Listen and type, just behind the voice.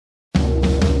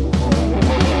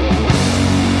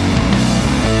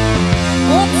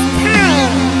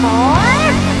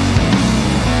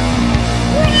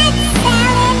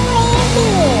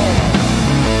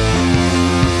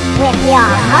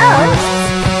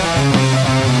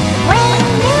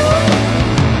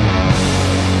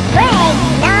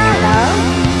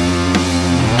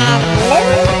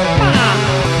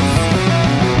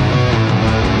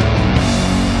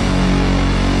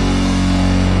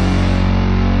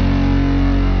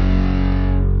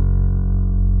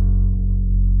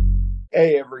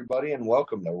Hey, everybody, and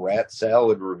welcome to Rat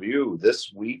Salad Review.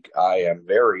 This week, I am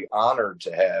very honored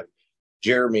to have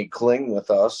Jeramie Kling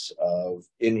with us of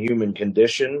Inhuman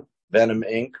Condition, Venom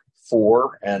Inc.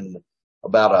 4, and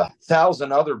about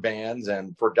 1,000 other bands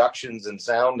and productions and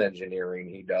sound engineering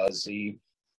he does.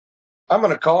 I'm going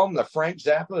to call him the Frank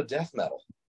Zappa of death metal.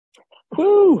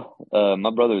 Woo! My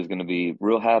brother is going to be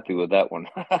real happy with that one.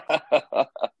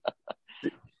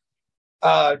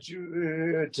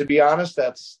 To be honest,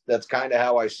 that's kind of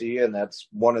how I see it, and that's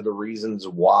one of the reasons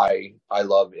why I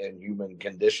love Inhuman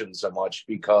Condition so much,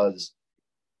 because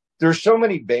there's so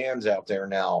many bands out there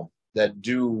now that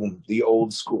do the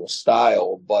old school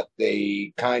style, but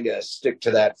they kind of stick to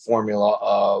that formula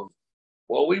of,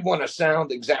 well, we want to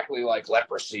sound exactly like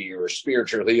Leprosy or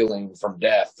Spiritual Healing from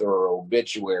Death or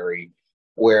Obituary,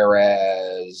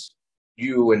 whereas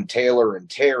you and Taylor and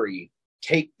Terry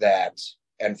take that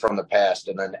and from the past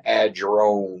and then add your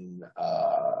own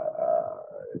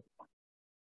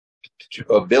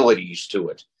abilities to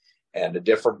it and a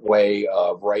different way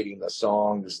of writing the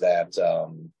songs that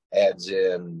adds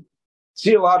in.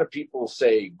 See, a lot of people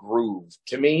say groove.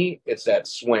 To me, it's that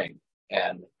swing.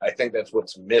 And I think that's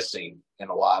what's missing in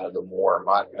a lot of the more,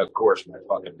 of course, my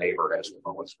fucking neighbor has the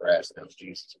lowest grass. That's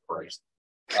Jesus Christ.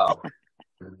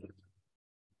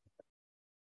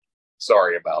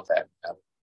 Sorry about that.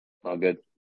 All good.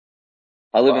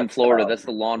 I live in Florida. That's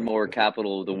the lawnmower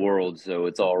capital of the world, so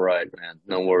it's all right, man.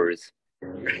 No worries.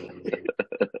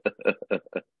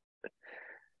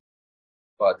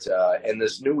 But and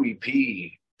this new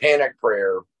EP, Panic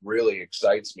Prayer, really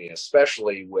excites me,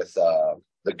 especially with the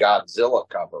Godzilla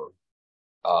cover.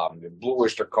 The Blue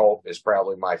Oyster Cult is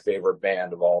probably my favorite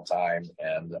band of all time,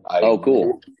 and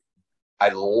cool.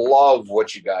 I love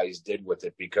what you guys did with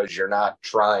it, because you're not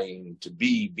trying to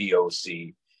be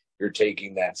BOC. You're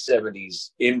taking that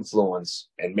 70s influence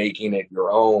and making it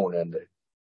your own. And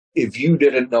if you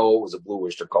didn't know it was a Blue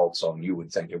Oyster Cult song, you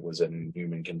would think it was an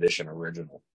Inhuman Condition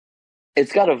original.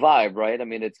 It's got a vibe, right? I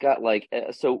mean, it's got like,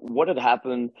 so what had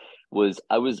happened was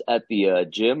I was at the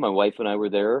gym. My wife and I were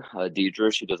there.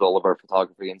 Deidre, she does all of our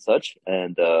photography and such.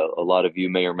 And a lot of you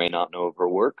may or may not know of her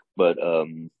work, but a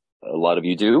lot of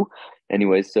you do.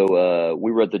 Anyway, so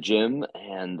we were at the gym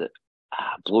and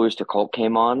Blue Oyster Cult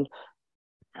came on.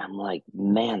 I'm like,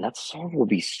 man, that song will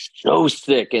be so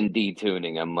sick in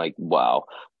detuning. I'm like, wow.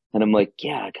 And I'm like,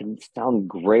 yeah, it can sound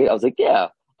great. I was like, yeah.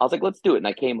 I was like, let's do it. And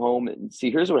I came home and see,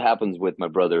 here's what happens with my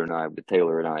brother and I, with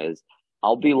Taylor and I, is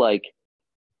I'll be like,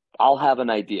 I'll have an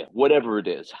idea, whatever it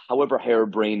is, however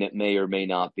harebrained it may or may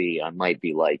not be. I might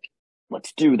be like,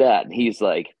 let's do that. And he's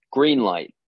like, green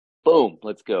light, boom,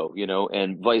 let's go,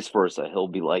 and vice versa. He'll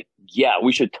be like, yeah,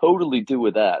 we should totally do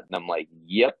with that. And I'm like,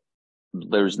 yep.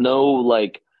 There's no,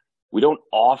 like, we don't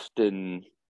often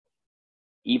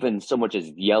even so much as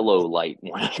yellow light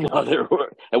one another,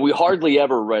 and we hardly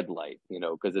ever red light,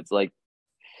 because it's like,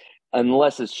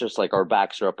 unless it's just like our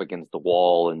backs are up against the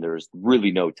wall and there's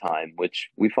really no time, which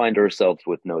we find ourselves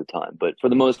with no time. But for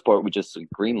the most part, we just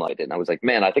green light it. And I was like,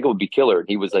 man, I think it would be killer. And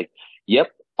he was like,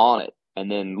 yep, on it. And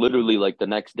then literally like the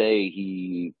next day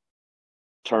he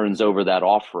turns over that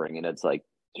offering and it's like,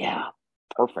 yeah,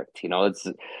 perfect.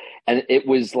 And it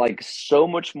was like so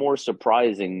much more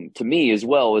surprising to me as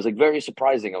well. It was like very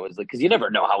surprising. I was like, because you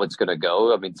never know how it's going to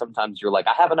go. I mean, sometimes you're like,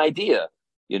 I have an idea,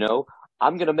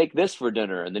 I'm going to make this for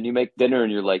dinner. And then you make dinner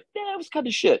and you're like, yeah, it was kind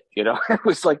of shit. It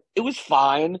was like, it was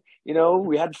fine.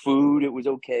 We had food. It was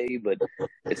okay, but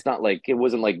it's not like, it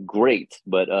wasn't like great.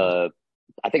 But I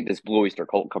think this Blue Oyster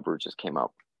Cult cover just came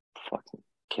out fucking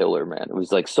killer, man. It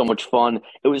was like so much fun.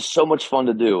 It was so much fun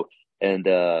to do. And,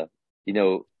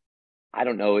 I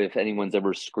don't know if anyone's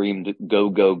ever screamed "Go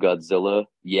Go Godzilla"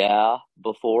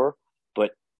 before,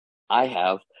 but I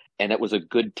have, and it was a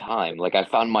good time. Like I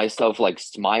found myself like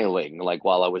smiling, like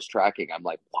while I was tracking. I'm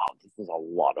like, wow, this is a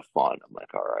lot of fun. I'm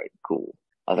like, all right, cool.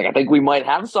 I was like, I think we might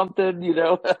have something,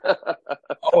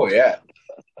 Oh yeah,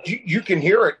 you can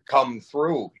hear it come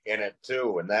through in it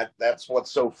too, and that's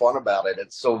what's so fun about it.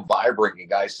 It's so vibrant. You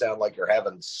guys sound like you're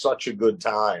having such a good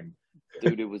time.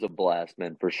 Dude, it was a blast,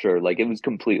 man, for sure. Like it was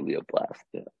completely a blast.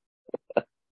 Yeah.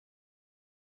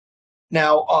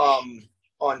 Now,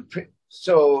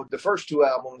 so the first two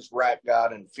albums, Rat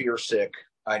God and Fear Sick,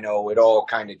 I know it all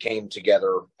kind of came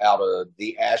together out of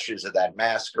the ashes of that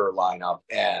Massacre lineup.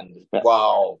 And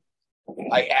while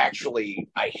I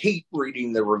hate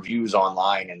reading the reviews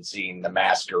online and seeing the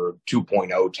Massacre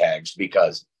 2.0 tags,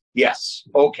 because yes,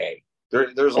 okay,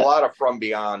 there's a lot of From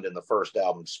Beyond in the first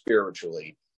album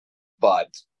spiritually.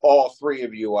 But all three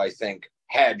of you, I think,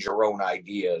 had your own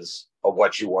ideas of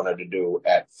what you wanted to do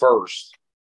at first.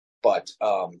 But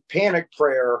Panic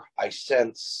Prayer, I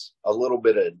sense a little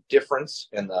bit of difference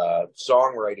in the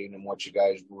songwriting and what you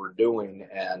guys were doing,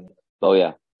 and Oh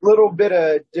yeah. a little bit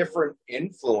of different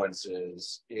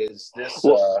influences. Is this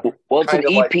Well, it's an kind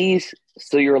of like, EP,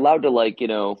 so you're allowed to, like,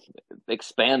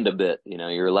 expand a bit.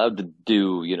 You're allowed to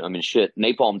do, I mean, shit.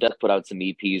 Napalm Death put out some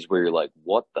EPs where you're like,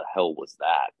 what the hell was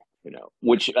that?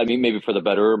 Which, I mean, maybe for the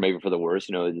better, or maybe for the worse.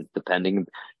 Depending.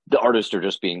 The artists are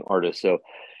just being artists, so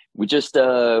we just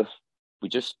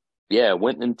yeah,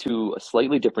 went into a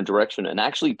slightly different direction. And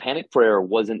actually, Panic Prayer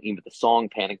wasn't even the song.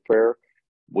 Panic Prayer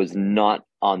was not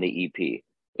on the EP.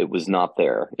 It was not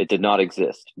there. It did not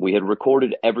exist. We had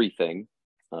recorded everything.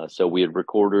 So we had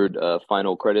recorded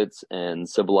Final Credits and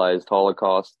Civilized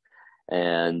Holocaust,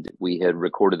 and we had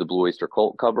recorded the Blue Oyster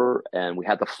Cult cover, and we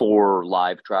had the 4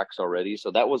 live tracks already.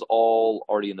 So that was all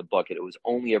already in the bucket. It was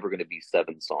only ever going to be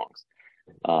 7 songs.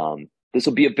 This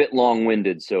will be a bit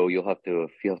long-winded, so you'll have to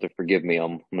forgive me.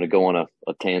 I'm going to go on a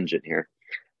tangent here.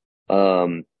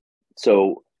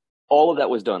 So all of that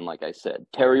was done, like I said.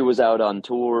 Terry was out on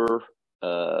tour.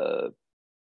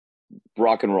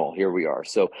 Rock and roll. Here we are.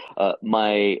 So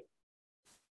my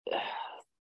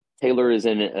Taylor is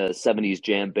in a 70s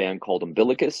jam band called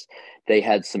Umbilicus. They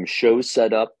had some shows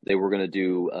set up. They were going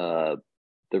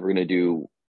to do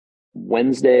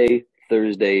Wednesday,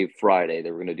 Thursday, Friday.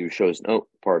 They were going to do shows. No,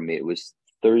 pardon me. It was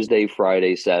Thursday,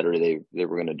 Friday, Saturday. They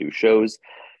were going to do shows.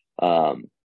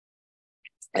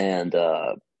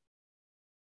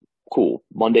 Cool.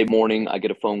 Monday morning, I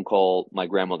get a phone call. My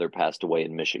grandmother passed away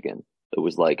in Michigan. It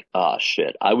was like, ah,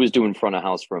 shit. I was doing front of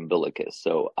house for Umbilicus,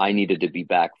 so I needed to be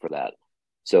back for that.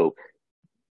 So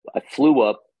I flew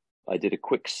up. I did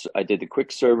the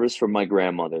quick service for my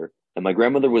grandmother, and my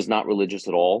grandmother was not religious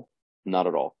at all. Not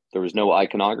at all. There was no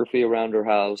iconography around her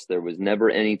house. There was never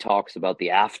any talks about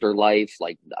the afterlife.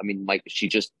 She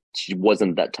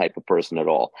wasn't that type of person at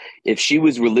all. If she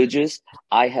was religious,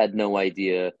 I had no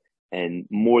idea. And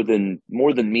more than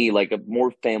me, like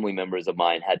more family members of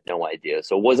mine had no idea.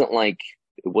 So it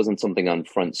wasn't something on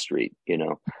Front Street,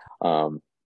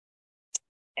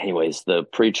 Anyways, the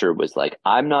preacher was like,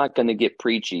 I'm not going to get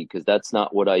preachy because that's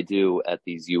not what I do at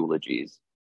these eulogies.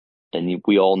 And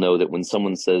we all know that when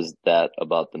someone says that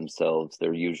about themselves,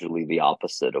 they're usually the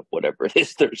opposite of whatever it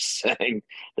is they're saying.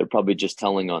 They're probably just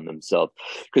telling on themselves.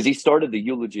 Because he started the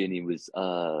eulogy and he was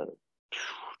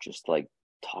just like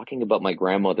talking about my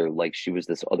grandmother like she was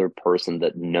this other person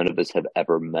that none of us have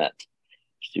ever met.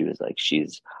 She was like,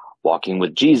 she's walking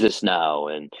with Jesus now,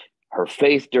 and her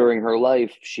faith during her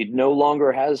life, she no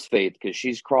longer has faith because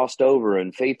she's crossed over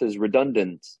and faith is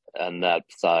redundant on that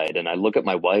side. And I look at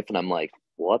my wife and I'm like,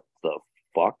 what the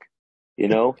fuck?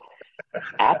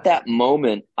 At that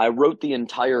moment, I wrote the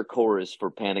entire chorus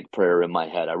for Panic Prayer in my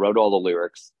head. I wrote all the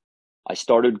lyrics. I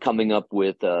started coming up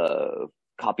with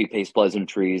copy paste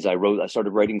pleasantries. I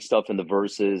started writing stuff in the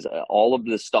verses. All of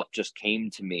this stuff just came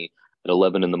to me at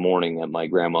 11 in the morning at my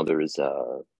grandmother's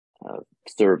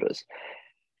service.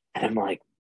 And I'm like,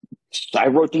 I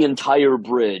wrote the entire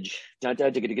bridge. I wrote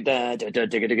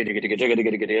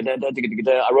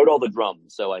all the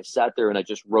drums. So I sat there and I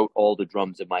just wrote all the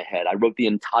drums in my head. I wrote the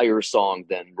entire song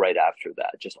then right after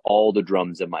that, just all the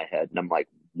drums in my head. And I'm like,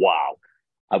 wow.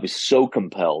 I was so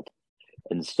compelled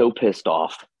and so pissed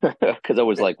off because I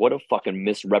was like, what a fucking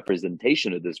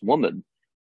misrepresentation of this woman.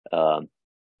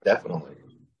 Definitely.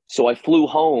 So I flew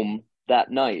home that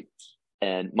night.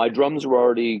 And my drums were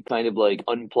already kind of like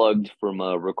unplugged from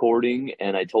recording.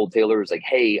 And I told Taylor, I was like,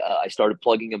 hey, I started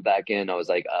plugging them back in. I was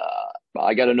like,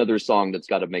 I got another song that's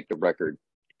got to make the record.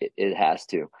 It has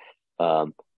to.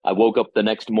 I woke up the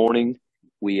next morning.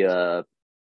 We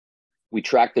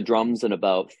tracked the drums in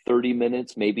about 30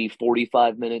 minutes, maybe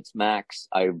 45 minutes max.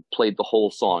 I played the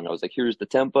whole song. I was like, here's the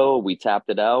tempo. We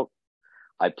tapped it out.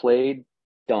 I played,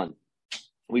 done.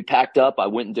 We packed up. I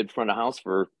went and did front of house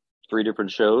for 3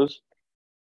 different shows.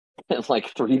 And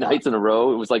like 3 nights in a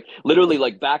row. It was like literally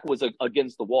like back was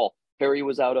against the wall. Harry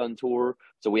was out on tour,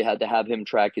 so we had to have him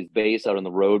track his bass out on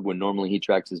the road when normally he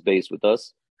tracks his bass with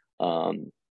us.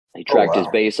 He tracked his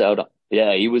bass out.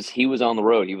 Yeah, he was on the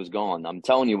road. He was gone. I'm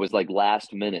telling you, it was like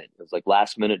last minute. It was like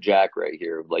last minute Jack right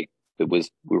here. Like we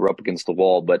were up against the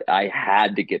wall, but I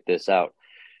had to get this out.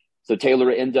 So Taylor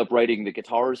ended up writing the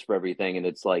guitars for everything, and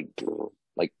it's like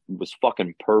it was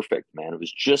fucking perfect, man. It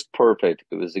was just perfect.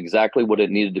 It was exactly what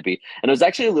it needed to be. And I was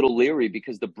actually a little leery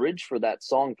because the bridge for that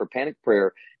song for Panic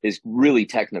Prayer is really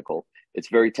technical. It's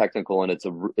very technical, and it's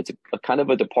a kind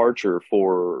of a departure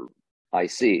for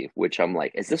IC, which I'm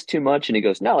like, is this too much? And he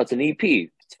goes, no, it's an EP.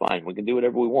 It's fine. We can do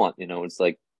whatever we want. It's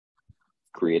like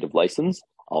creative license.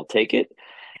 I'll take it.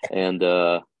 And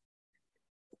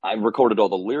I recorded all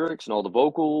the lyrics and all the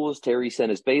vocals. Terry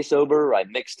sent his bass over. I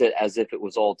mixed it as if it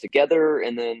was all together,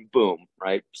 and then boom,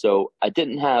 right? So I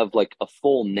didn't have like a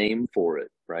full name for it,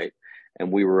 right?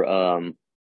 And we were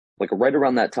like right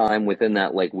around that time, within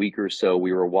that like week or so,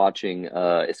 we were watching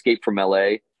Escape from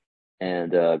LA,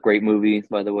 and great movie,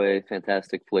 by the way,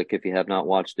 fantastic flick. If you have not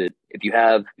watched it, if you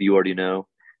have, you already know.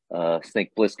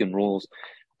 Snake Plissken rules.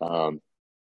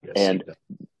 Yes, And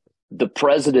the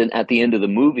president at the end of the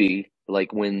movie,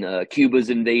 like when Cuba's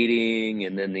invading,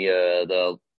 and then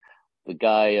the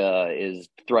guy is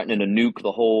threatening to nuke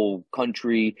the whole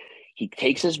country, he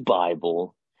takes his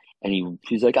Bible and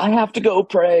he's like, I have to go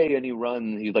pray, and he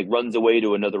runs away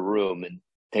to another room, and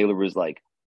Taylor was like,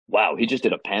 wow, he just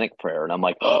did a panic prayer, and I'm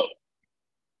like, oh,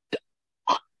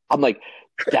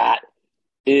 that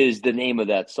is the name of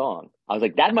that song. I was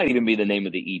like, that might even be the name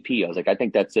of the EP. I was like, I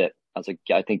think that's it. I was like,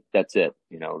 I think that's it.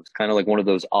 You know, it's kind of like one of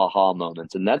those aha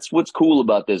moments. And that's what's cool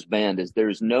about this band is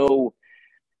there's no,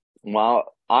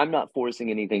 while I'm not forcing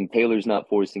anything, Taylor's not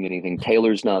forcing anything,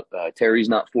 Terry's not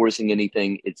forcing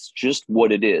anything. It's just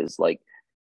what it is. Like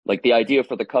the idea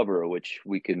for the cover, which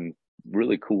we can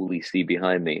really coolly see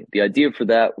behind me. The idea for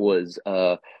that was,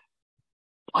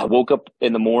 I woke up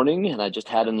in the morning and I just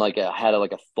had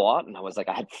a thought, and I was like,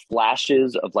 I had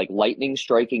flashes of like lightning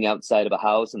striking outside of a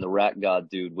house, and the rat god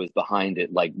dude was behind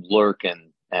it, like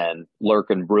lurking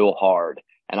real hard.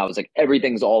 And I was like,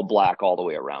 everything's all black all the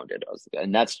way around it.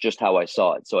 And that's just how I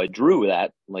saw it. So I drew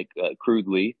that like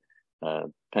crudely,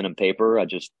 pen and paper. I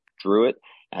just drew it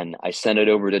and I sent it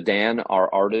over to Dan,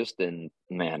 our artist. And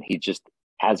man, he just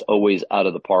has always out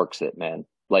of the parks it, man.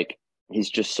 Like, he's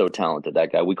just so talented,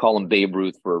 that guy. We call him Babe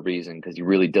Ruth for a reason, because he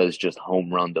really does just home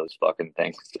run those fucking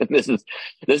things. And this is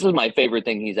my favorite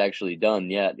thing he's actually done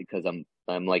yet, because I'm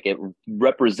like, it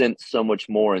represents so much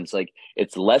more. And it's like,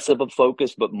 it's less of a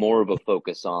focus, but more of a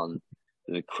focus on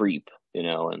the creep, you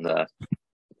know, and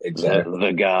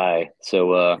the guy.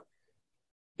 So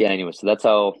yeah, anyway, so that's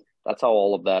how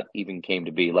all of that even came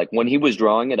to be. Like, when he was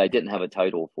drawing it, I didn't have a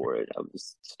title for it. I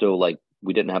was still like,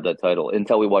 we didn't have that title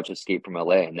until we watched Escape from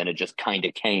LA, and then it just kind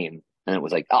of came, and it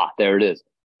was like, there it is.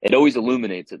 It always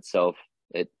illuminates itself.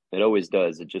 It always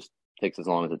does. It just takes as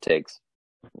long as it takes.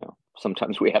 You know,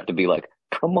 sometimes we have to be like,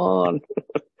 come on,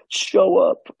 show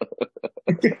up.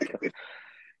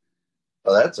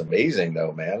 Well, that's amazing,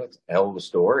 though, man. It's a hell of a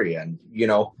story. And, you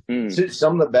know,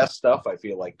 some of the best stuff I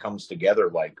feel like comes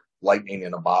together like lightning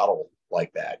in a bottle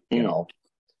like that, you know.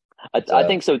 I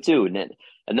think so, too.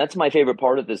 And that's my favorite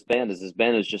part of this band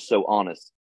is just so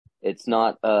honest. It's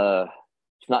not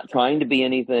trying to be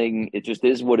anything. It just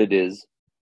is what it is.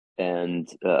 And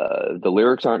the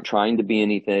lyrics aren't trying to be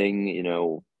anything, you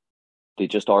know. They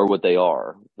just are what they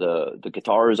are. The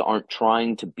guitars aren't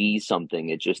trying to be something.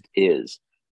 It just is,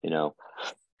 you know.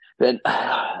 And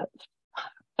I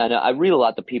read a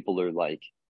lot that people are like,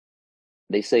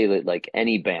 they say that like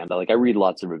any band, like I read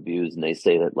lots of reviews, and they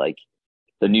say that like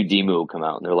the new demo will come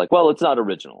out, and they're like, well, it's not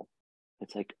original.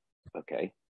 It's like,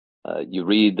 okay. You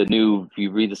read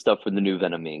the stuff from the new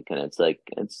Venom Inc, and it's like,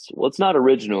 it's not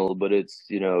original, but it's,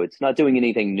 you know, it's not doing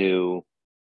anything new.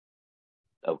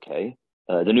 Okay.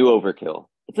 The new Overkill,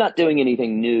 it's not doing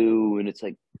anything new, and it's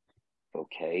like,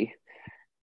 okay.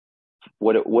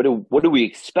 What do we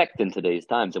expect in today's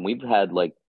times? And we've had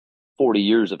like 40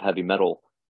 years of heavy metal.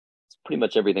 Pretty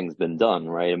much everything's been done,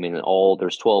 right? I mean,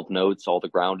 there's 12 notes, all the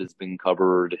ground has been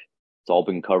covered. It's all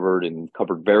been covered, and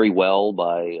covered very well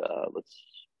by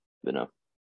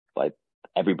by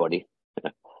everybody.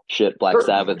 Shit, Black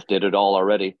Sabbath did it all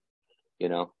already, you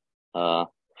know.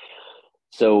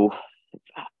 So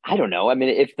I don't know. I mean,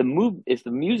 if the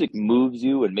music moves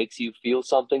you and makes you feel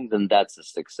something, then that's a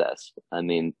success. I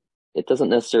mean, it doesn't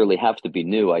necessarily have to be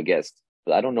new, I guess.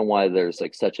 But I don't know why there's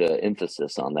like such an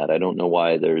emphasis on that. I don't know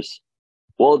why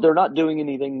they're not doing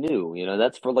anything new. You know,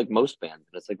 that's for like most bands.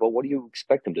 And it's like, well, what do you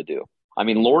expect them to do? I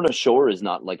mean, Lorna Shore is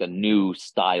not like a new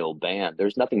style band.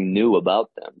 There's nothing new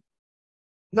about them.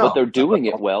 No, but they're doing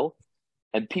it well,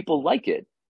 and people like it.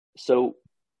 So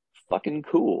fucking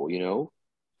cool, you know?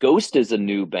 Ghost is a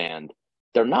new band.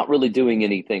 They're not really doing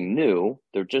anything new.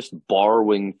 They're just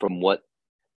borrowing from what,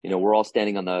 you know,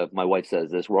 my wife says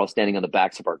this, we're all standing on the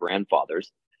backs of our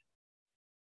grandfathers.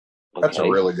 Okay. That's a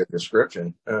really good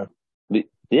description.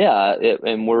 Yeah.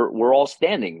 And we're all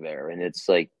standing there, and it's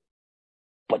like,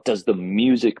 but does the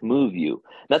music move you?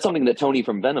 That's something that Tony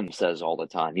from Venom says all the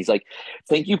time. He's like,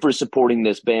 thank you for supporting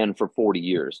this band for 40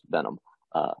 years, Venom,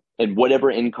 in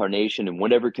whatever incarnation and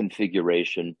whatever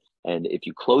configuration. And if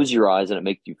you close your eyes and it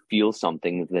makes you feel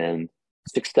something, then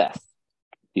success.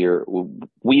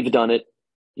 We've done it.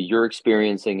 You're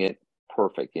experiencing it.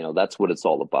 perfect. You know, that's what it's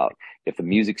all about. If the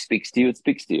music speaks to you, it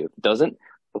speaks to you. If it doesn't,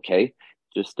 okay,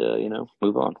 just you know,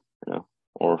 move on, you know,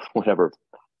 or whatever.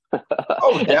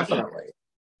 Oh, definitely.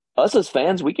 Us as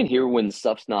fans, we can hear when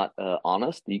stuff's not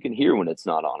honest. You can hear when it's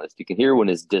not honest. You can hear when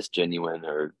it's disgenuine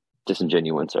or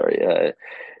disingenuine. Sorry.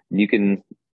 You can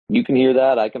hear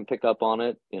that. I can pick up on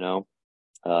it. You know,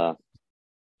 uh,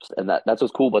 and that's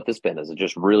what's cool about this band is it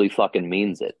just really fucking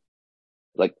means it.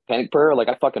 Like Panic Prayer, like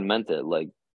I fucking meant it. Like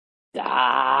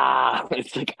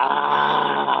it's like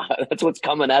that's what's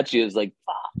coming at you. Is like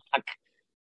fuck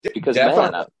because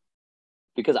Definitely. man,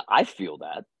 because I feel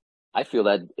that. I feel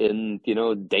that in, you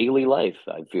know, daily life.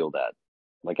 I feel that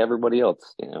like everybody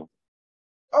else, you know.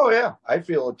 Oh yeah, I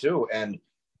feel it too. And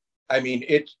I mean,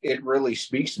 it really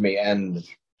speaks to me. And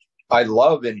I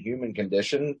love Inhuman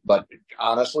Condition, but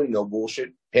honestly, no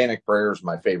bullshit. Panic Prayer is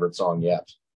my favorite song yet.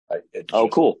 It Oh,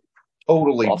 just cool.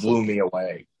 totally Awesome. blew me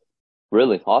away.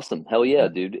 Really awesome. Hell yeah,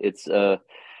 dude. It's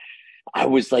I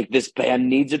was like, this band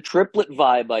needs a triplet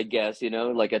vibe, I guess, you know,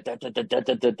 like a da, da, da, da,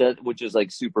 da, da, da, which is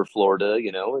like super Florida,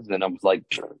 you know. And then I was like,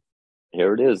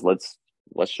 here it is. Let's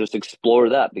just explore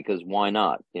that because why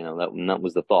not? You know, that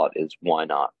was the thought is why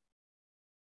not?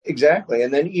 Exactly.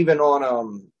 And then even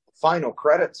on final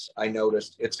credits, I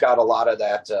noticed it's got a lot of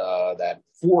that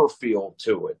four feel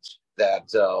to it,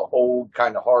 that old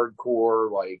kind of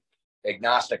hardcore, like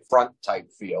agnostic front type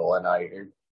feel. And I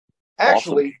Awesome.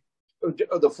 actually,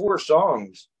 the four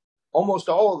songs, almost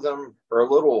all of them are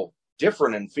a little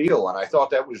different in feel. And I thought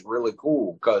that was really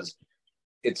cool because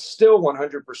it's still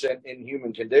 100% in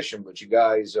human condition, but you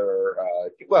guys are,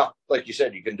 well, like you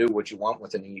said, you can do what you want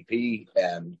with an EP,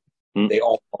 and Mm, they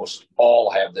almost all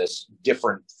have this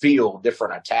different feel,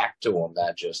 different attack to them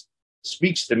that just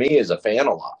speaks to me as a fan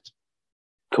a lot.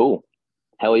 cool.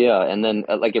 Hell yeah. And then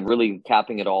like it really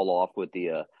capping it all off with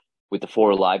the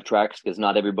four live tracks because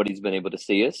not everybody's been able to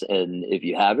see us. And if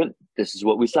you haven't, this is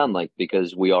what we sound like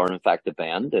because we are in fact a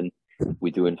band and we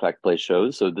do in fact play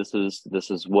shows. So this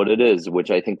is what it is,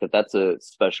 which I think that's a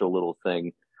special little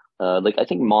thing. Like I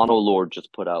think Monolord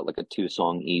just put out like a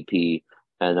 2-song EP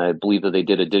and I believe that they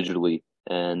did it digitally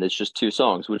and it's just 2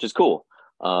 songs, which is cool.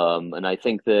 And I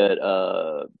think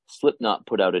that Slipknot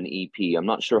put out an EP. I'm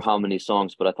not sure how many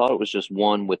songs, but I thought it was just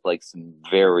one with like some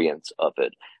variants of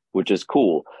it, which is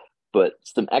cool. But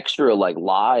some extra like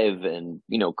live and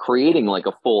you know creating like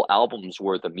a full album's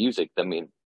worth of music. I mean,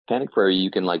 Panic Prayer,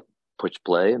 you can like push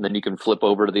play and then you can flip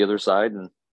over to the other side and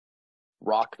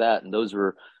rock that. And those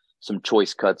were some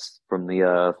choice cuts from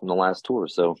the last tour.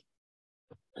 So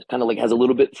it kind of like has a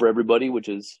little bit for everybody, which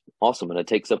is awesome. And it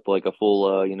takes up like a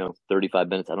full, you know, 35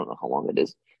 minutes. I don't know how long it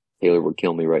is. Taylor would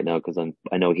kill me right now because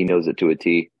I know he knows it to a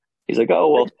T. He's like, oh,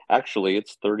 well, actually,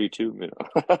 it's 32 minutes.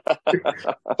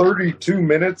 32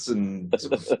 minutes and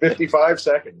 55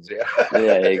 seconds. Yeah.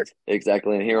 Yeah,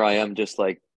 exactly. And here I am just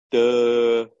like,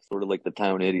 duh, sort of like the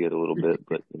town idiot a little bit,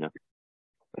 but you know.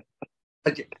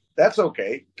 That's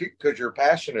okay because you're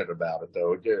passionate about it,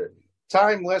 though.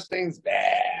 Time listings, nah.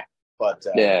 But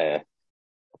Yeah.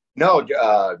 no,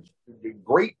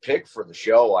 great pick for the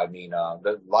show. I mean, a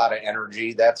lot of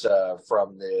energy. That's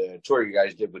from the tour you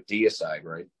guys did with Deicide,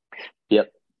 right?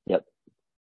 Yep. Yep.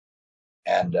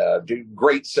 And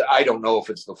great. I don't know if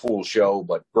it's the full show,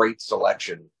 but great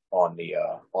selection on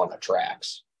the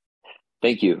tracks.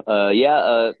 Thank you.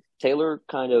 Taylor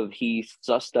kind of he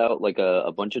sussed out like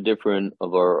a bunch of different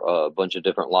of our bunch of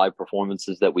different live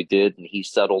performances that we did, and he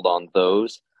settled on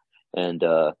those. And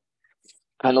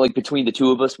kind of like between the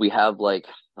two of us, we have like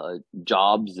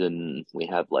jobs, and we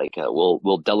have like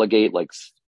we'll delegate. Like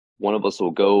one of us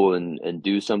will go and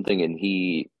do something, and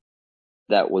he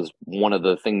that was one of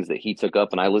the things that he took up,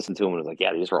 and I listened to him and was like,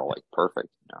 yeah, these are all like perfect,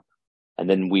 you know. And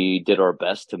then we did our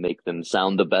best to make them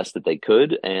sound the best that they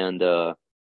could, and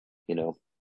you know,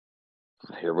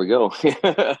 here we go.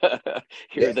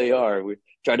 Here they are. We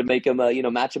tried to make them, you know,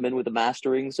 match them in with the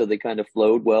mastering so they kind of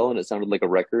flowed well and it sounded like a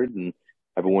record and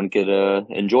everyone could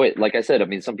enjoy it. Like I said, I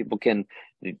mean, some people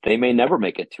they may never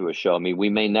make it to a show. I mean, we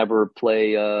may never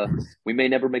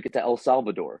make it to El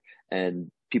Salvador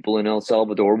and people in El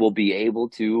Salvador will be able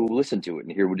to listen to it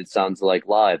and hear what it sounds like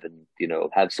live and, you know,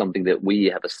 have something that we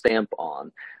have a stamp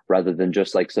on rather than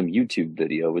just like some YouTube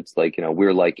video. It's like, you know,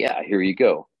 we're like, yeah, here you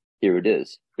go. Here it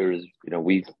is. Here's, you know,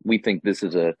 we think this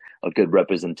is a good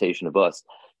representation of us.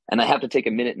 And I have to take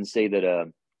a minute and say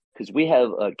that because we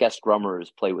have guest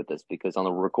drummers play with us because on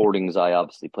the recordings I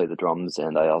obviously play the drums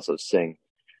and I also sing,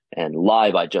 and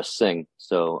live I just sing.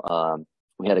 So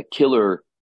we had a killer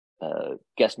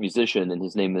guest musician and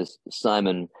his name is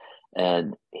Simon,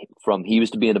 And he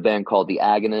used to be in a band called The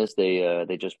Agonists.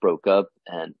 They just broke up,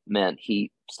 and man,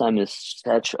 Simon is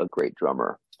such a great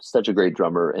drummer,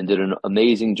 and did an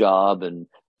amazing job, and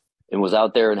was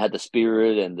out there and had the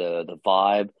spirit and the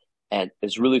vibe. And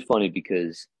it's really funny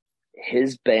because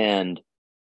his band,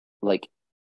 like,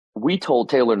 we told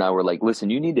Taylor and I, were like, listen,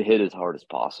 you need to hit as hard as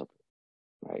possible,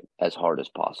 right? As hard as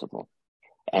possible,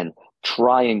 and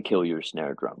try and kill your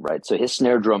snare drum, right? So his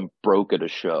snare drum broke at a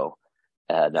show,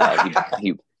 and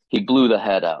he blew the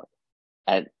head out.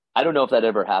 And I don't know if that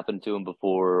ever happened to him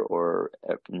before or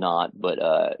not,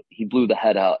 but he blew the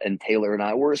head out, and Taylor and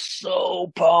I were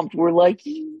so pumped. We're like,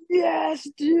 yes,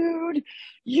 dude,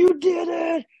 you did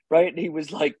it, right? And he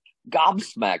was like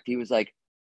gobsmacked. He was like,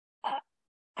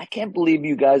 I can't believe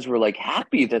you guys were like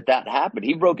happy that happened.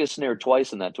 He broke his snare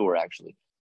twice in that tour, actually.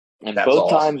 And That's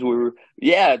both awesome. times we were,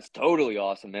 yeah, it's totally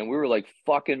awesome, man. We were like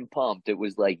fucking pumped. It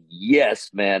was like,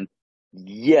 yes, man,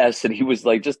 yes. And he was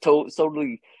like just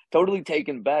totally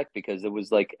taken back, because it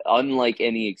was like unlike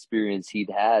any experience he'd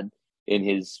had in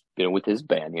his, with his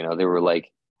band. They were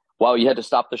like, wow, you had to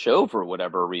stop the show for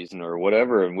whatever reason or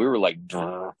whatever. And we were like,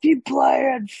 keep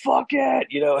playing, fuck it,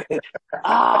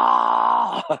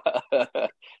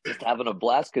 just having a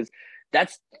blast, because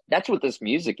that's what this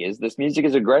music is. This music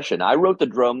is aggression. I wrote the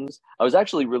drums. I was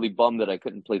actually really bummed that I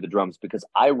couldn't play the drums, because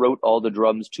I wrote all the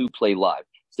drums to play live.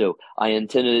 So I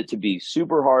intended it to be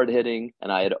super hard hitting,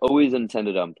 and I had always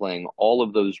intended on playing all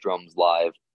of those drums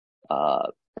live.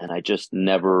 And I just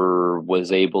never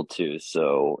was able to.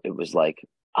 So it was like,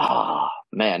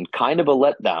 man, kind of a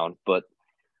letdown, but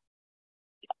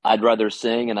I'd rather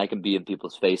sing, and I can be in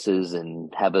people's faces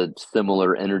and have a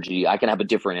similar energy. I can have a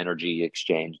different energy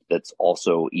exchange that's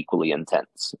also equally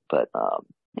intense, but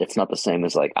it's not the same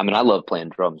as I love playing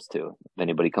drums too. If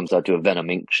anybody comes out to a Venom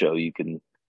Inc. show, you could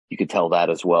tell that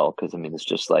as well, because it's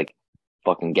just like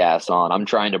fucking gas on. I'm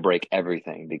trying to break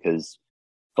everything, because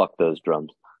fuck those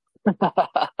drums.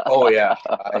 Oh yeah,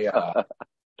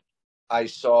 I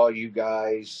saw you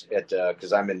guys at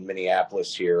because I'm in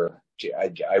Minneapolis here.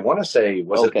 I want to say,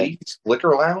 was it Lee's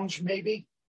Liquor Lounge, maybe?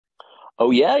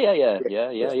 Oh yeah.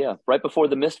 Right before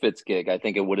the Misfits gig, I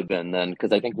think it would have been then,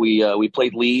 because I think we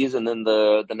played Lee's, and then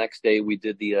the next day we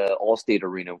did the Allstate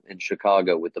Arena in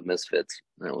Chicago with the Misfits.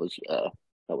 That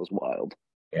was wild.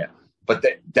 Yeah, but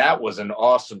that was an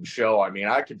awesome show. I mean,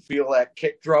 I could feel that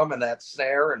kick drum and that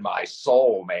snare in my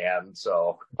soul, man.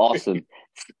 So awesome.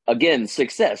 Again,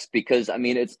 success, because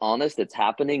it's honest, it's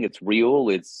happening, it's real,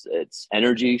 it's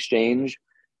energy exchange.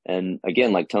 And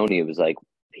again, like Tony, it was like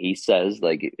he says,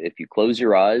 like, if you close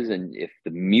your eyes and if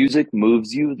the music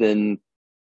moves you, then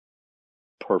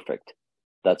perfect.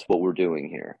 That's what we're doing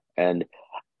here. And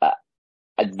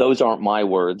those aren't my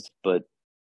words, but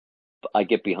I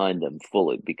get behind them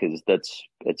fully, because it's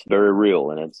very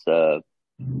real, and it's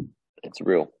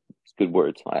real. It's good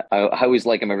words. I always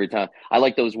like him every time. I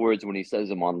like those words when he says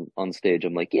them on stage.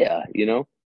 I'm like, yeah,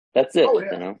 that's it. Oh,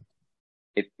 yeah.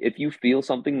 If you feel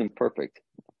something, then perfect.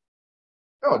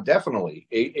 Oh, definitely.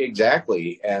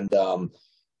 Exactly. And,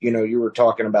 you were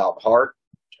talking about heart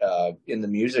in the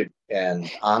music and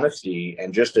honesty.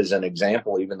 And just as an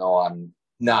example, even though I'm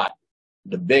not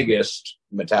the biggest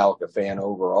Metallica fan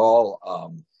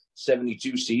overall,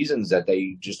 72 Seasons that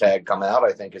they just had come out,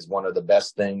 I think, is one of the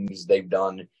best things they've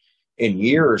done in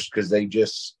years, because they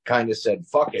just kind of said,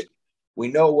 fuck it. We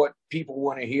know what people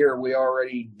want to hear. We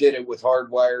already did it with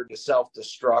Hardwired to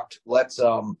Self-Destruct. Let's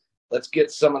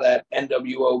get some of that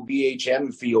NWO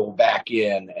BHM feel back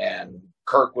in. And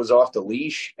Kirk was off the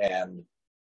leash, and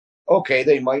okay,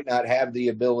 they might not have the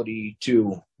ability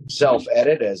to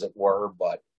self-edit, as it were,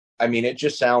 but it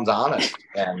just sounds honest,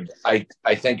 and I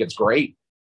think it's great.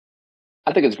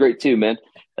 I think it's great too, man.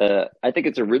 I think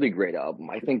it's a really great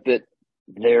album. I think that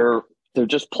they're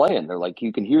just playing. They're like,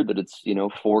 you can hear that it's,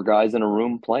 four guys in a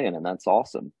room playing, and that's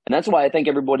awesome. And that's why I think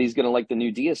everybody's going to like the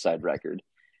new Deicide record.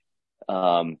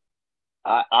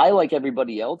 I, like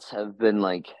everybody else, have been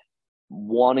like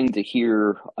wanting to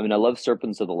hear. I love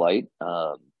Serpents of the Light.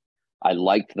 I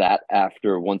liked that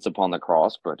after Once Upon the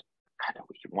Cross, but kind of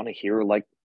you want to hear like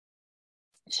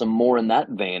some more in that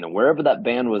vein. And wherever that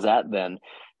band was at then,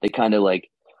 they kind of like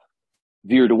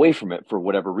veered away from it for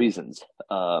whatever reasons.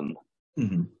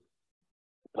 Mm-hmm.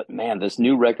 But man, this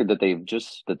new record that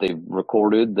they've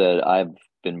recorded, that I've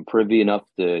been privy enough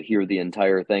to hear the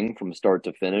entire thing from start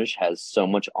to finish, has so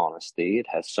much honesty. It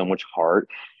has so much heart.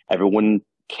 Everyone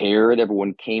cared.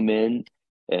 Everyone came in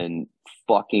and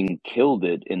fucking killed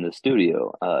it in the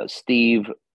studio. Steve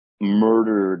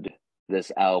murdered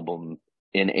this album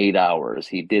in 8 hours.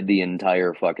 He did the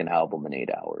entire fucking album in 8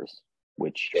 hours,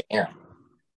 which, yeah.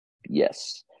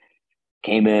 Yes.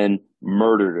 came in,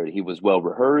 murdered it. He was well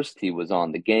rehearsed. He was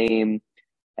on the game.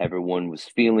 Everyone was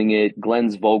feeling it.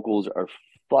 Glenn's vocals are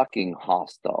fucking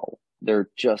hostile. They're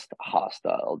just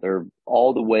hostile. They're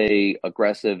all the way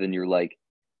aggressive, and you're like,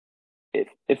 if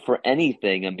for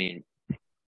anything,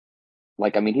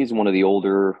 he's one of the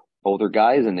older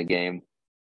guys in the game.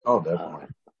 Oh, definitely.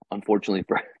 Unfortunately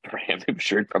for him, I'm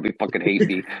sure he'd probably fucking hate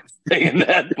me saying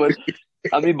that, but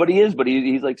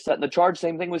he's like setting the charge.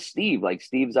 Same thing with Steve. Like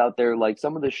Steve's out there, like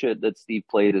some of the shit that Steve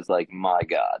played is like, my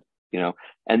God,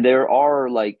 and there are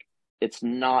like, it's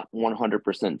not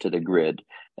 100% to the grid,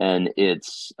 and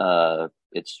it's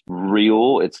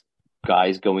real. It's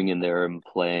guys going in there and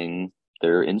playing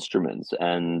their instruments,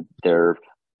 and they're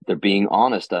being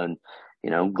honest. And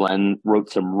Glenn wrote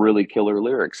some really killer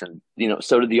lyrics, and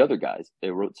so did the other guys.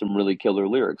 They wrote some really killer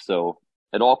lyrics, so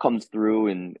it all comes through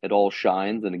and it all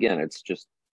shines. And again, it's just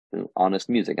honest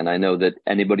music, and I know that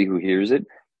anybody who hears it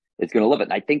is going to love it.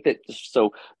 And I think that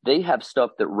so they have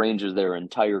stuff that ranges their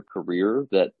entire career,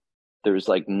 that there's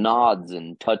like nods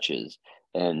and touches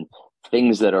and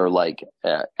things that are like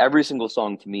every single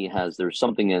song to me there's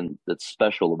something in that's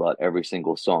special about every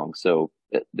single song. So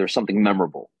there's something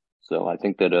memorable. So I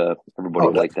think that everybody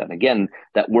will like that. And again,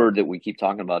 that word that we keep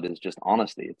talking about is just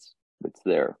honesty. It's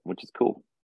there, which is cool.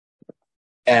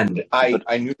 And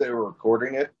I knew they were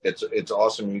recording it. It's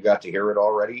awesome. You got to hear it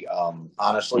already.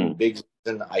 Honestly, big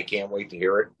season. I can't wait to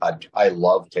hear it. I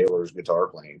love Taylor's guitar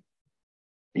playing.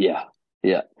 Yeah.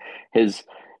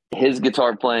 His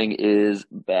guitar playing is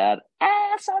bad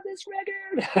ass on this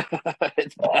record.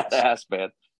 It's badass,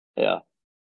 man. Yeah.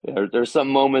 There's some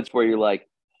moments where you're like,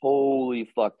 holy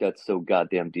fuck, that's so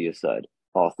goddamn deicide.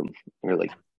 Awesome. You're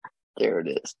like, there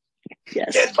it is.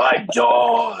 Yes. It's my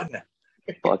dawn.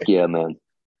 Fuck yeah, man.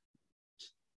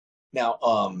 Now,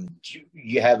 do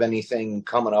you have anything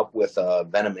coming up with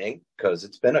Venom Inc? Because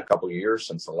it's been a couple years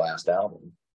since the last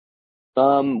album.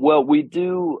 Well, we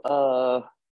do.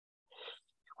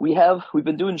 We've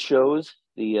been doing shows.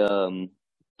 The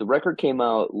record came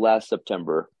out last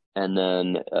September, and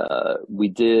then we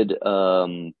did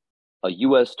a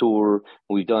U.S. tour.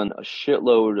 We've done a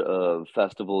shitload of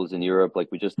festivals in Europe. Like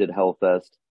we just did Hellfest,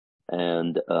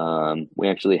 and we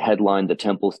actually headlined the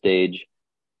Temple stage,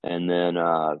 and then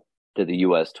did the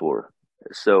U.S. tour.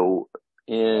 So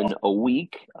in a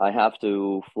week, I have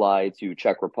to fly to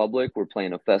Czech Republic. We're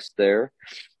playing a fest there.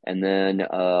 And then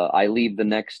I leave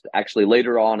actually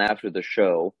later on after the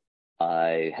show,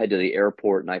 I head to the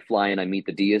airport and I fly and I meet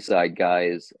the Deicide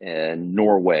guys in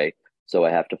Norway. So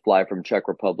I have to fly from Czech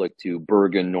Republic to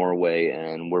Bergen, Norway,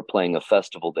 and we're playing a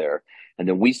festival there. And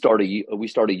then we start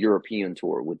a European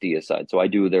tour with Deicide. So I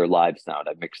do their live sound.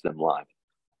 I mix them live.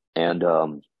 And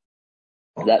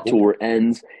that tour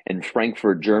ends in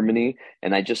Frankfurt, Germany,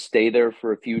 and I just stay there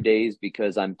for a few days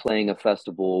because I'm playing a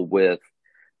festival with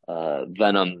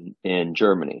Venom in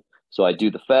Germany. So I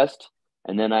do the fest,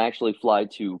 and then I actually fly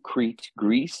to Crete,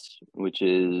 Greece, which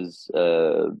is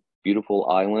a beautiful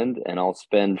island, and I'll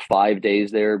spend 5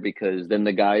 days there because then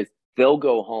the guys, they'll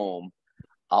go home.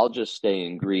 I'll just stay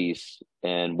in Greece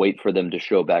and wait for them to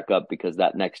show back up because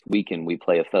that next weekend we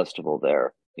play a festival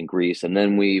there in Greece, and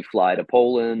then we fly to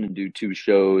Poland and do 2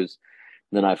 shows.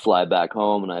 Then I fly back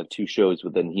home and I have 2 shows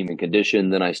with Inhuman Condition.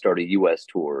 Then I start a U.S.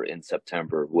 tour in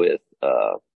September with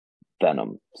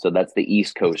Venom. So that's the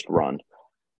East Coast run.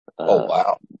 Oh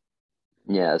wow!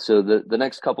 Yeah, so the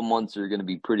next couple months are going to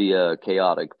be pretty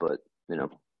chaotic, but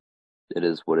it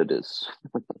is what it is.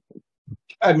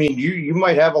 I mean, you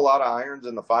might have a lot of irons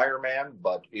in the fire, man,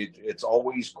 but it's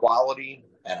always quality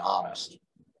and honest.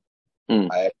 I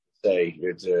have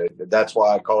to say, that's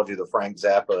why I called you the Frank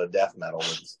Zappa of death metal.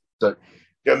 It's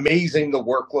amazing the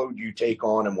workload you take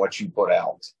on and what you put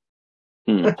out.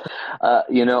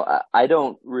 I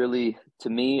don't really. To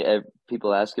me,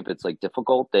 people ask if it's like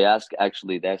difficult. They ask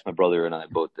my brother and I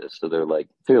both this. So they're like,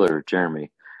 Taylor, Jeramie,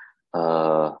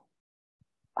 how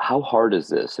hard is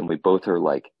this? And we both are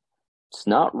like, it's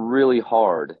not really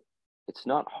hard. It's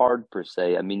not hard per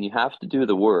se. I mean, you have to do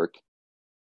the work.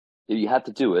 You have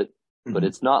to do it, but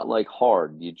it's not like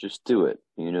hard. You just do it.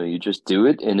 You just do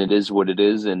it, and it is what it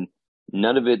is. And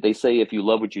none of it. They say if you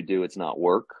love what you do, it's not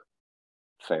work.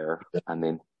 Fair. I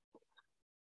mean,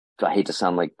 I hate to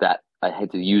sound like that. I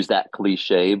hate to use that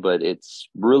cliche, but it's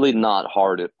really not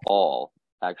hard at all.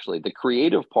 Actually, the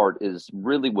creative part is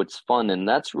really what's fun, and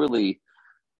that's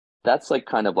like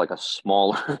kind of like a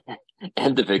smaller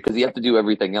end of it because you have to do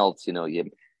everything else. You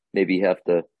have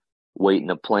to wait in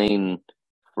a plane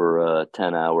for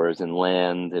 10 hours and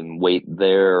land and wait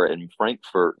there in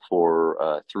Frankfurt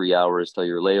for 3 hours till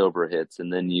your layover hits,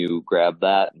 and then you grab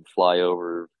that and fly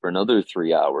over for another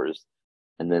 3 hours.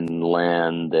 and then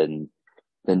land and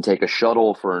then take a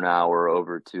shuttle for an hour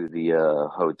over to the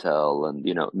hotel. And,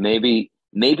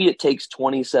 maybe it takes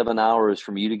 27 hours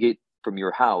from you to get from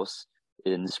your house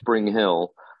in Spring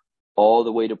Hill all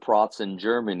the way to Protzen,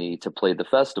 Germany to play the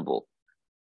festival.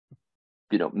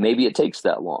 Maybe it takes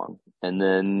that long. And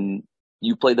then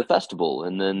you play the festival,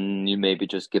 and then you maybe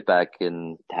just get back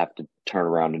and have to turn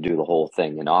around and do the whole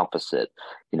thing in opposite.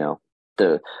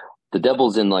 The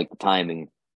devil's in like the timing,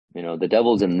 the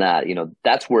devil's in that,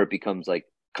 that's where it becomes like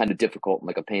kind of difficult and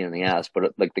like a pain in the ass.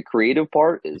 But like the creative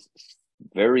part is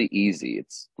very easy.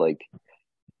 It's like,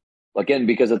 again,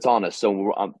 because it's honest.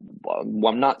 So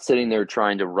I'm not sitting there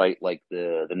trying to write like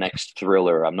the next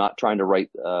Thriller. I'm not trying to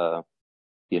write, a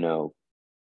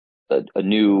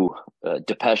new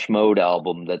Depeche Mode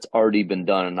album that's already been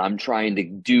done, and I'm trying to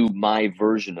do my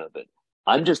version of it.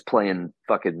 I'm just playing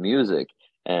fucking music,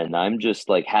 and I'm just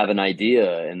like have an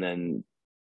idea, and then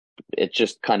it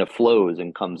just kind of flows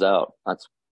and comes out.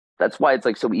 That's why it's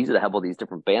like so easy to have all these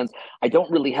different bands. I don't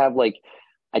really have like,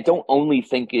 I don't only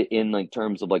think it in like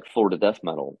terms of like Florida death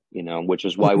metal, which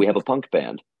is why we have a punk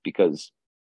band, because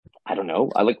I don't know,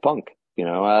 I like punk.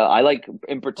 I like,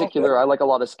 in particular, I like a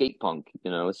lot of skate punk,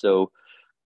 so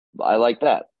I like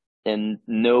that. And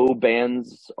no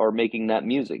bands are making that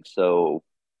music. So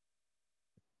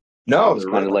no, it's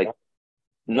kind of like,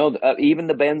 no, even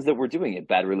the bands that were doing it,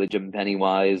 Bad Religion,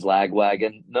 Pennywise,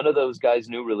 Lagwagon, none of those guys'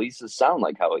 new releases sound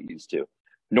like how it used to.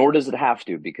 Nor does it have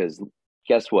to, because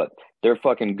guess what? They're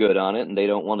fucking good on it, and they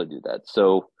don't want to do that.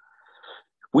 So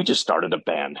we just started a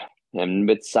band. And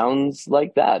it sounds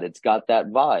like that. It's got that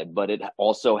vibe, but it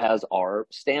also has our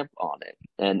stamp on it.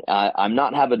 And I'm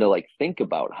not having to like think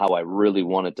about how I really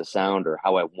want it to sound or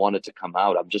how I want it to come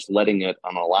out. I'm just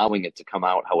I'm allowing it to come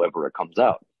out however it comes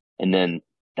out. And then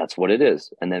that's what it is.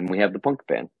 And then we have the punk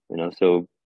band, so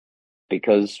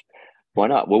because why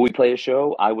not? Will we play a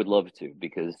show? I would love to,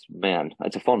 because man,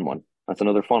 that's a fun one. That's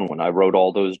another fun one. I wrote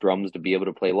all those drums to be able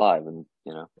to play live, and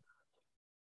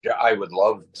Yeah, I would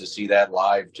love to see that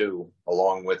live too,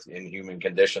 along with Inhuman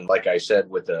Condition. Like I said,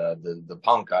 with the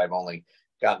punk, I've only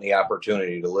gotten the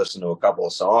opportunity to listen to a couple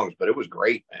of songs, but it was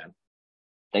great, man.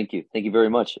 Thank you very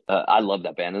much. I love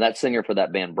that band, and that singer for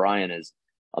that band, Brian, is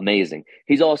amazing.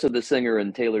 He's also the singer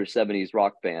in Taylor's '70s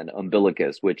rock band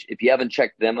Umbilicus, which if you haven't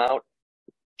checked them out,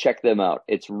 check them out.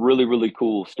 It's really, really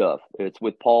cool stuff. It's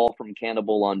with Paul from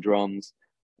Cannibal on drums,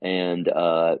 and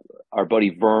our buddy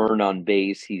Vern on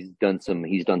bass. He's done some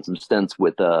stints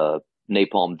with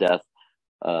Napalm Death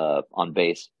on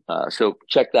bass. So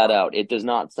check that out. It does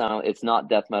not sound, it's not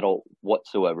death metal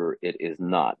whatsoever. It is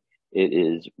not. It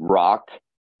is rock,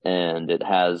 and it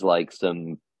has like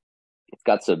it's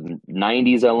got some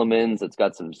 90s elements. It's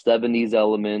got some 70s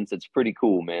elements. It's pretty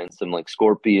cool, man. Some like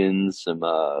Scorpions,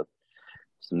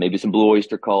 maybe some Blue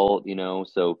Oyster Cult,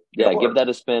 So yeah, give that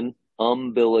a spin.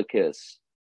 Umbilicus.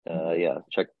 Yeah,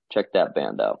 check that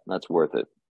band out. That's worth it.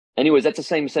 Anyways, that's the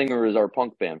same singer as our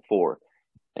punk band 4,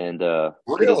 and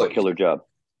he does a killer job.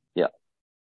 Yeah,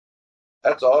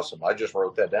 that's awesome. I just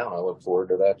wrote that down. I look forward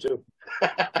to that too.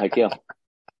 Heck yeah.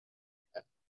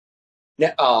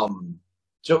 Now,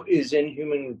 so is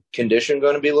Inhuman Condition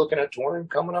going to be looking at touring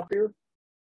coming up here?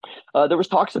 There was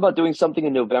talks about doing something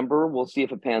in November. We'll see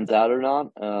if it pans out or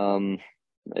not.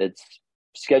 It's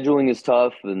scheduling is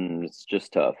tough, and it's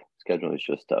just tough. Scheduling is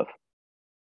just tough.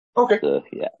 Okay. So,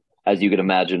 yeah, as you can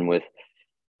imagine, with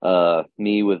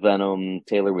me with Venom,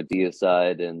 Taylor with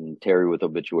Deicide, and Terry with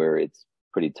Obituary, it's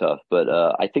pretty tough. But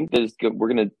I think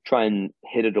we're going to try and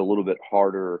hit it a little bit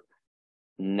harder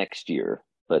next year.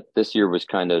 But this year was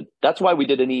that's why we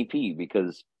did an EP,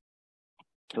 because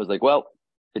it was like, well,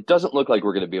 it doesn't look like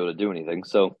we're going to be able to do anything.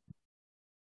 So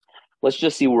let's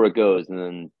just see where it goes. And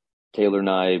then Taylor and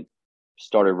I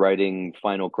started writing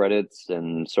final credits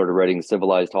and started writing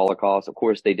Civilized Holocaust. Of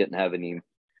course, they didn't have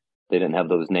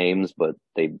those names, but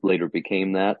they later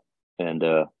became that. And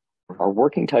our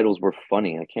working titles were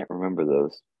funny. I can't remember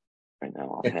those right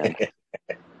now offhand.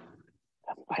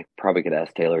 I probably could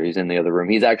ask Taylor. He's in the other room.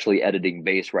 He's actually editing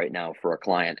bass right now for a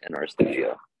client in our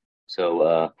studio.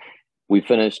 So we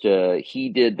finished. He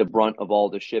did the brunt of all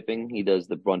the shipping. He does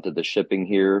the brunt of the shipping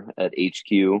here at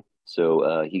HQ.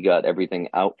 So he got everything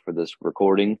out for this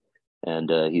recording, and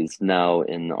he's now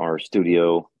in our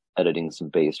studio editing some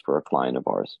bass for a client of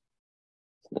ours.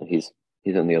 So he's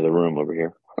in the other room over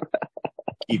here.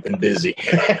 Keeping busy.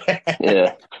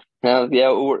 Yeah.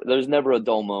 There's never a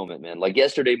dull moment, man. Like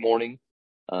yesterday morning,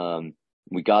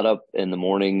 we got up in the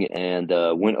morning and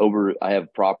went over. I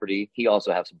have property. He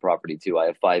also has some property too. I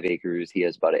have 5 acres. He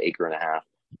has about 1.5 acres.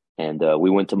 And we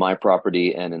went to my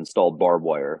property and installed barbed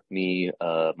wire. Me,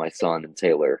 my son, and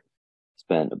Taylor.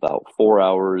 spent about 4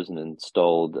 hours and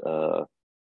installed a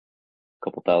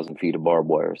couple thousand feet of barbed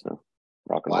wire. So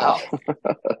rock and roll. Wow.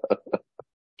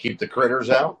 Keep the critters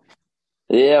out?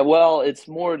 Yeah, well, it's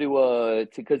more to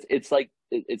because it's like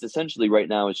it's essentially right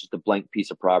now it's just a blank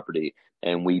piece of property,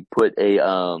 and we put a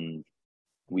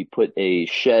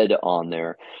shed on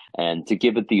there, and to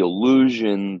give it the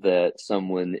illusion that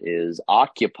someone is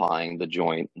occupying the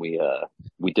joint, we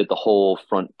did the whole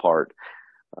front part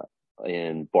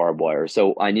in barbed wire.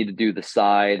 So I need to do the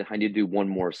side. I need to do one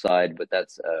more side, but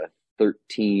that's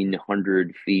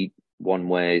 1,300 feet one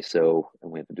way. So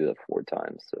and we have to do that 4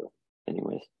 times. So,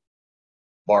 anyways,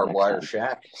 Barbed Wire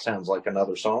Shack sounds like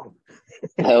another song.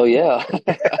 Hell yeah.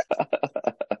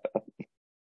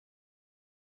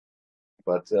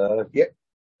 But yeah,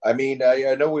 I mean,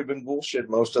 I know we've been bullshit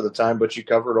most of the time, but you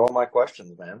covered all my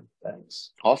questions, man.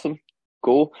 Thanks. Awesome.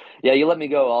 Cool. Yeah, you let me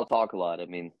go. I'll talk a lot. I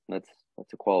mean, that's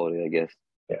a quality, I guess.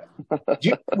 Yeah.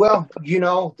 Well, you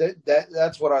know,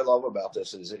 that's what I love about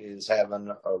this is having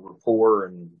a rapport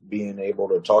and being able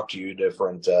to talk to you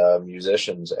different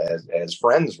musicians as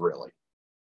friends, really.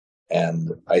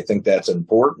 And I think that's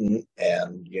important.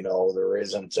 And, you know, there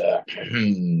isn't how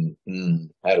do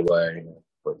I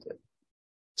put it?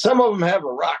 Some of them have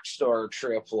a rock star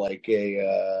trip, like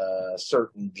a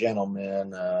certain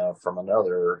gentleman from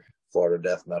another Florida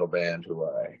death metal band who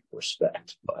I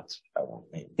respect, but I won't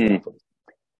name them.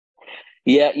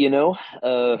 Yeah, you know,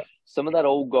 some of that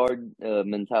old guard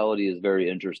mentality is very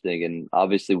interesting, and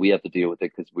obviously we have to deal with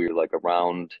it because we're like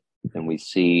around and we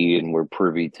see and we're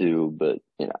privy to. But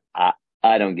you know,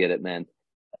 I don't get it, man.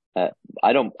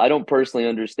 I don't personally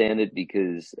understand it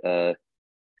because I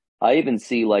even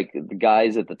see like the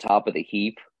guys at the top of the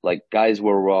heap, like guys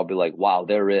where I'll be like, wow,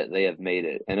 they're it, they have made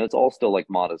it, and it's all still like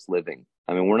modest living.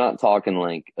 I mean, we're not talking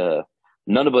like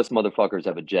none of us motherfuckers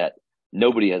have a jet.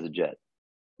 Nobody has a jet.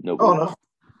 Nobody. Oh, no.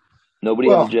 Nobody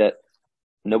has a jet.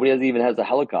 Nobody even has a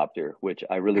helicopter, which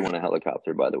I really want a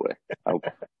helicopter, by the way.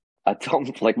 I tell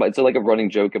them, like, it's like a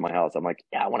running joke in my house. I'm like,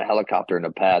 yeah, I want a helicopter and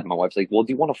a pad. My wife's like, well,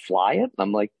 do you want to fly it? And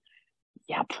I'm like,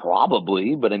 yeah,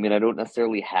 probably. But I mean, I don't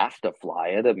necessarily have to fly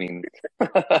it. I mean,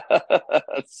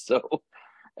 so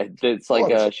it's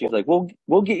like, she's like,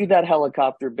 we'll get you that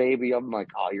helicopter, baby. I'm like,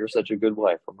 oh, you're such a good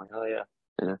wife. I'm like, oh, yeah.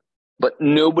 But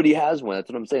nobody has one. That's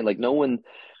what I'm saying. Like, no one's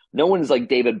like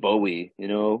David Bowie, you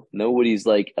know. Nobody's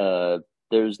like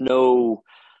there's no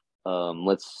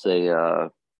let's say there's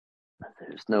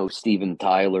no Steven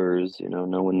Tyler's, you know.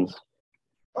 No one's.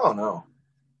 Oh no.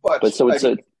 But so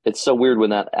it's so weird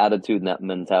when that attitude and that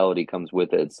mentality comes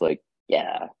with it. It's like,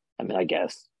 yeah, I mean, I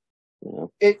guess, you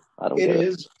know, it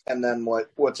is. And then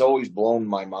what's always blown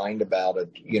my mind about it,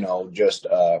 you know, just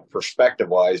perspective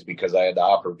wise, because I had the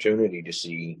opportunity to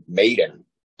see Maiden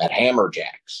at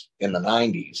Hammerjacks in the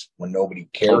 90s when nobody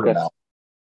cared about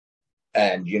it.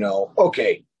 And, you know,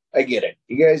 okay, I get it.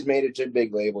 You guys made it to a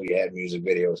big label. You had music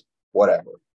videos,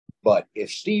 whatever. But if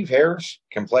Steve Harris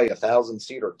can play a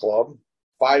 1,000-seater club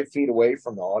 5 feet away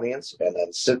from the audience and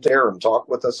then sit there and talk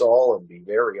with us all and be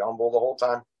very humble the whole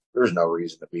time, there's no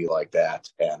reason to be like that.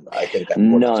 And I think that's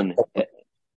what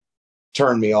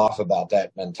turned me off about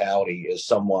that mentality is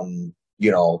someone,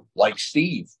 you know, like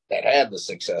Steve that had the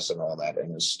success and all that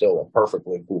and is still a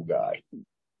perfectly cool guy.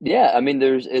 Yeah, I mean,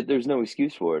 there's no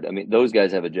excuse for it. I mean, those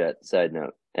guys have a jet, side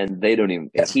note, and they don't even.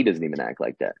 Yes. He doesn't even act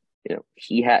like that. You know,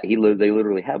 they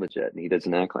literally have a jet, and he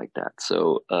doesn't act like that.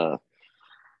 So,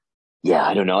 yeah,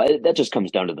 I don't know. That just comes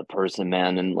down to the person,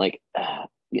 man, and like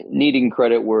needing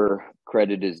credit where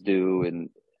credit is due, and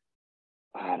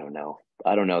I don't know.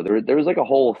 There's like a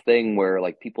whole thing where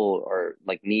like people are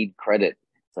like need credit.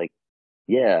 It's like,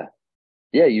 yeah,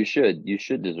 you should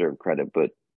deserve credit, but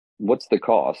what's the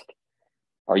cost?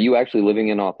 Are you actually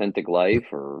living an authentic life?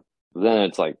 Or then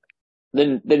it's like,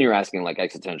 then you're asking like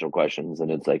existential questions,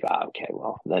 and it's like, okay,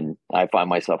 well, then I find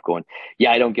myself going,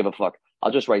 yeah, I don't give a fuck.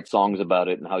 I'll just write songs about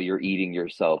it and how you're eating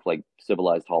yourself, like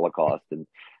civilized Holocaust,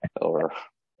 or,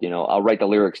 you know, I'll write the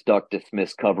lyrics, duck,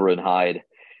 dismiss, cover, and hide.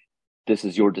 This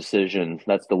is your decision.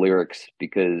 That's the lyrics,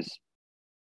 because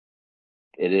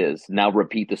it is. Now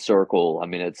repeat the circle. I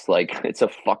mean, it's like, it's a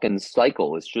fucking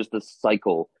cycle. It's just a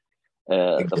cycle.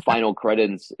 The final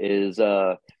credits is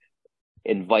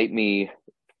invite me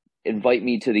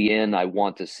to the end. I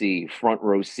want to see front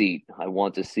row seat. I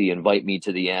want to see invite me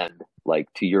to the end, like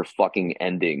to your fucking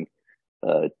ending.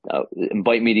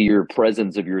 Invite me to your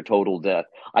presence of your total death.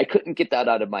 I couldn't get that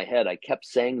out of my head. I kept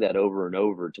saying that over and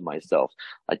over to myself.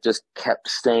 I just kept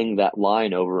saying that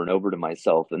line over and over to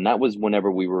myself. And that was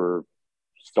whenever we were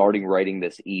starting writing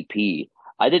this EP.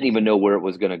 I didn't even know where it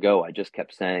was going to go. I just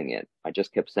kept saying it.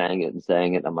 And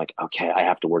saying it. I'm like, okay, I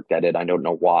have to work that in. I don't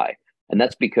know why. And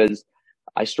that's because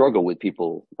I struggle with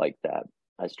people like that.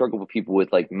 I struggle with people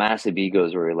with like massive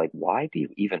egos where you're like, why do you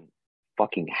even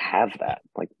fucking have that?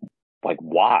 Like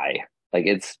why? Like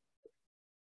it's,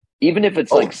 even if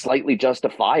it's like slightly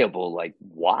justifiable, like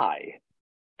why?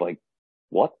 Like,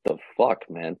 what the fuck,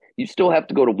 man? You still have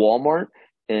to go to Walmart,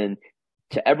 and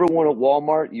to everyone at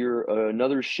Walmart, you're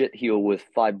another shitheel with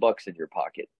 $5 in your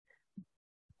pocket.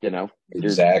 You know,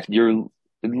 Exactly. You're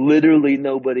literally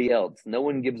nobody else. No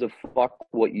one gives a fuck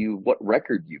what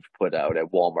record you've put out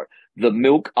at Walmart. The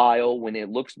milk aisle, when it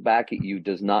looks back at you,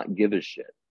 does not give a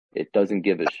shit. It doesn't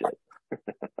give a shit.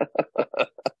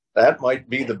 That might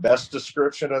be the best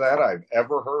description of that I've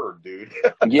ever heard, dude.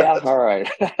 Yeah, all right.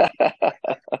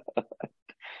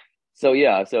 So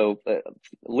yeah,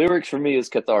 lyrics for me is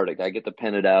cathartic. I get to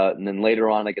pen it out, and then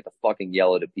later on I get to fucking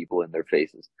yell it at people in their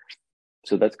faces.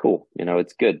 So that's cool. You know,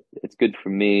 it's good. It's good for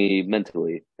me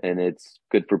mentally, and it's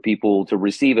good for people to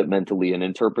receive it mentally and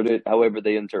interpret it however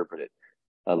they interpret it.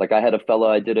 Like I had a fella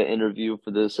I did an interview for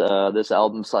this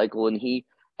album cycle, and he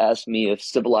asked me if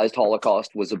Civilized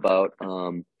Holocaust was about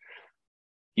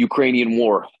Ukrainian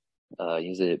war.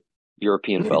 He's a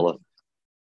European fella.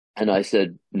 And I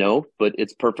said, no, but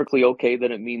it's perfectly okay that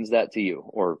it means that to you,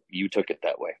 or you took it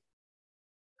that way.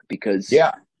 Because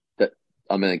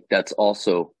that's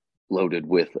also loaded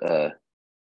with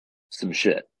some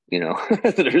shit, you know.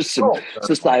 There's some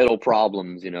societal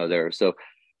problems, you know, there. So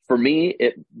for me,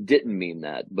 it didn't mean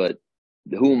that, but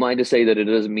who am I to say that it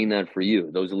doesn't mean that for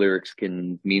you? Those lyrics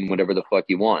can mean whatever the fuck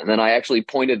you want. And then I actually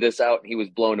pointed this out, and he was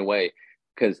blown away,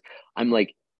 because I'm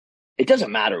like, it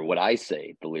doesn't matter what I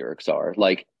say the lyrics are.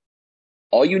 Like,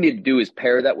 all you need to do is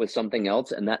pair that with something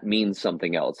else, and that means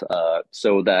something else.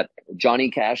 So that Johnny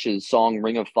Cash's song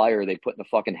Ring of Fire, they put in a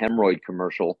fucking hemorrhoid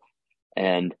commercial,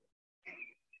 and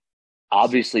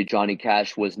obviously Johnny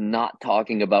Cash was not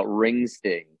talking about ring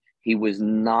sting. He was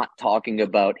not talking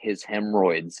about his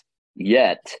hemorrhoids,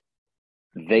 yet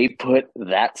they put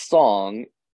that song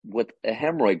with a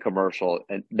hemorrhoid commercial,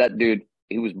 and that dude,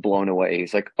 he was blown away.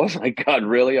 He's like, oh my God,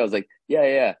 really? I was like,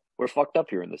 yeah, we're fucked up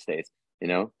here in the States. You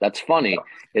know, that's funny.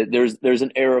 There's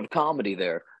an air of comedy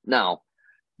there. Now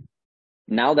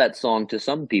that song to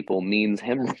some people means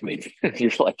hemorrhoids.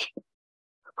 You're like,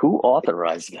 who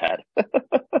authorized that?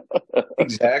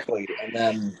 Exactly. And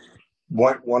then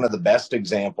one of the best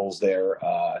examples there,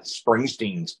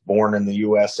 Springsteen's Born in the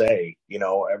USA. You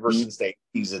know, ever since the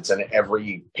 80s, it's in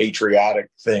every patriotic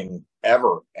thing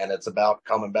ever. And it's about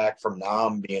coming back from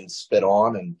Nam, being spit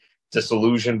on and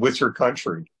disillusioned with your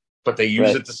country. But they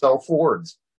use it to sell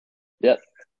Fords. Yeah.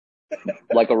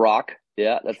 Like a Rock.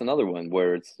 Yeah, that's another one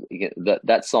where it's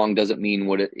that song doesn't mean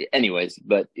what it anyways,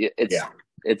 but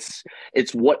it's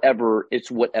whatever,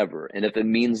 and if it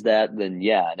means that, then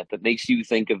yeah, and if it makes you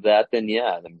think of that, then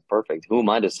yeah, then perfect. Who am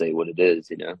I to say what it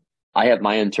is? You know, I have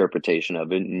my interpretation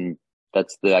of it, and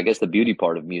that's I guess the beauty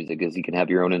part of music is you can have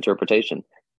your own interpretation,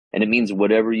 and it means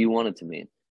whatever you want it to mean.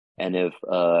 And if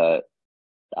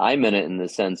I meant it in the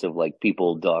sense of like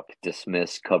people duck,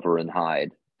 dismiss, cover, and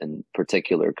hide in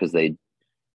particular, because they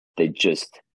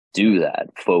just do that.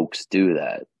 Folks do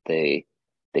that. They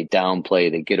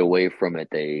downplay, they get away from it,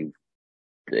 they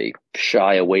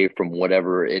shy away from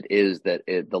whatever it is that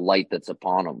the light that's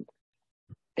upon them.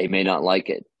 They may not like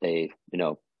it. They, you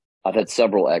know, I've had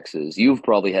several exes. You've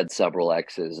probably had several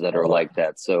exes that are like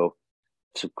that. So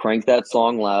crank that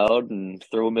song loud and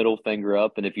throw a middle finger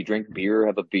up. And if you drink beer,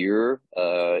 have a beer.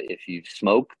 If you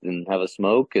smoke, then have a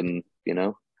smoke, and, you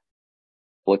know,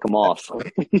 flick them off.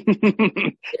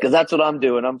 Because that's what I'm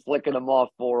doing. I'm flicking them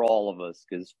off for all of us,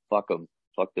 because fuck them.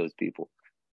 Fuck those people.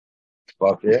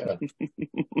 Fuck yeah.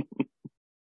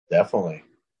 Definitely.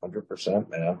 100%,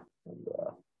 man.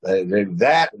 And,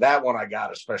 that one I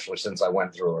got, especially since I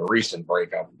went through a recent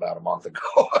breakup about a month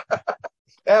ago.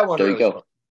 That one. There you go.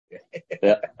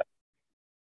 Yeah.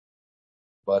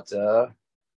 But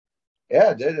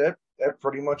yeah, that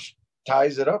pretty much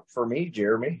ties it up for me,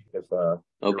 Jeramie. If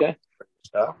okay.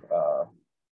 Stuff.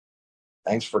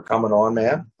 Thanks for coming on,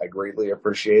 man. I greatly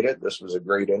appreciate it. This was a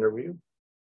great interview.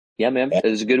 Yeah, man. It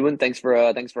was a good one. Thanks for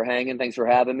hanging. Thanks for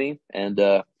having me. And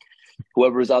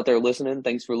whoever's out there listening,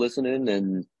 thanks for listening,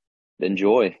 and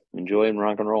enjoy and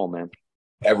rock and roll, man.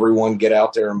 Everyone get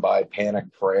out there and buy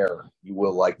Panic Prayer. You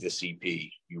will like this EP.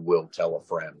 You will tell a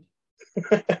friend.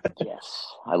 Yes,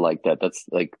 I like that. That's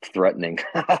like threatening.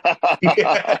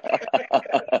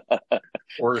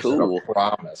 Or is it a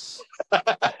promise?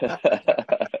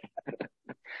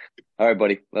 All right,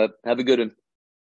 buddy. Have a good one.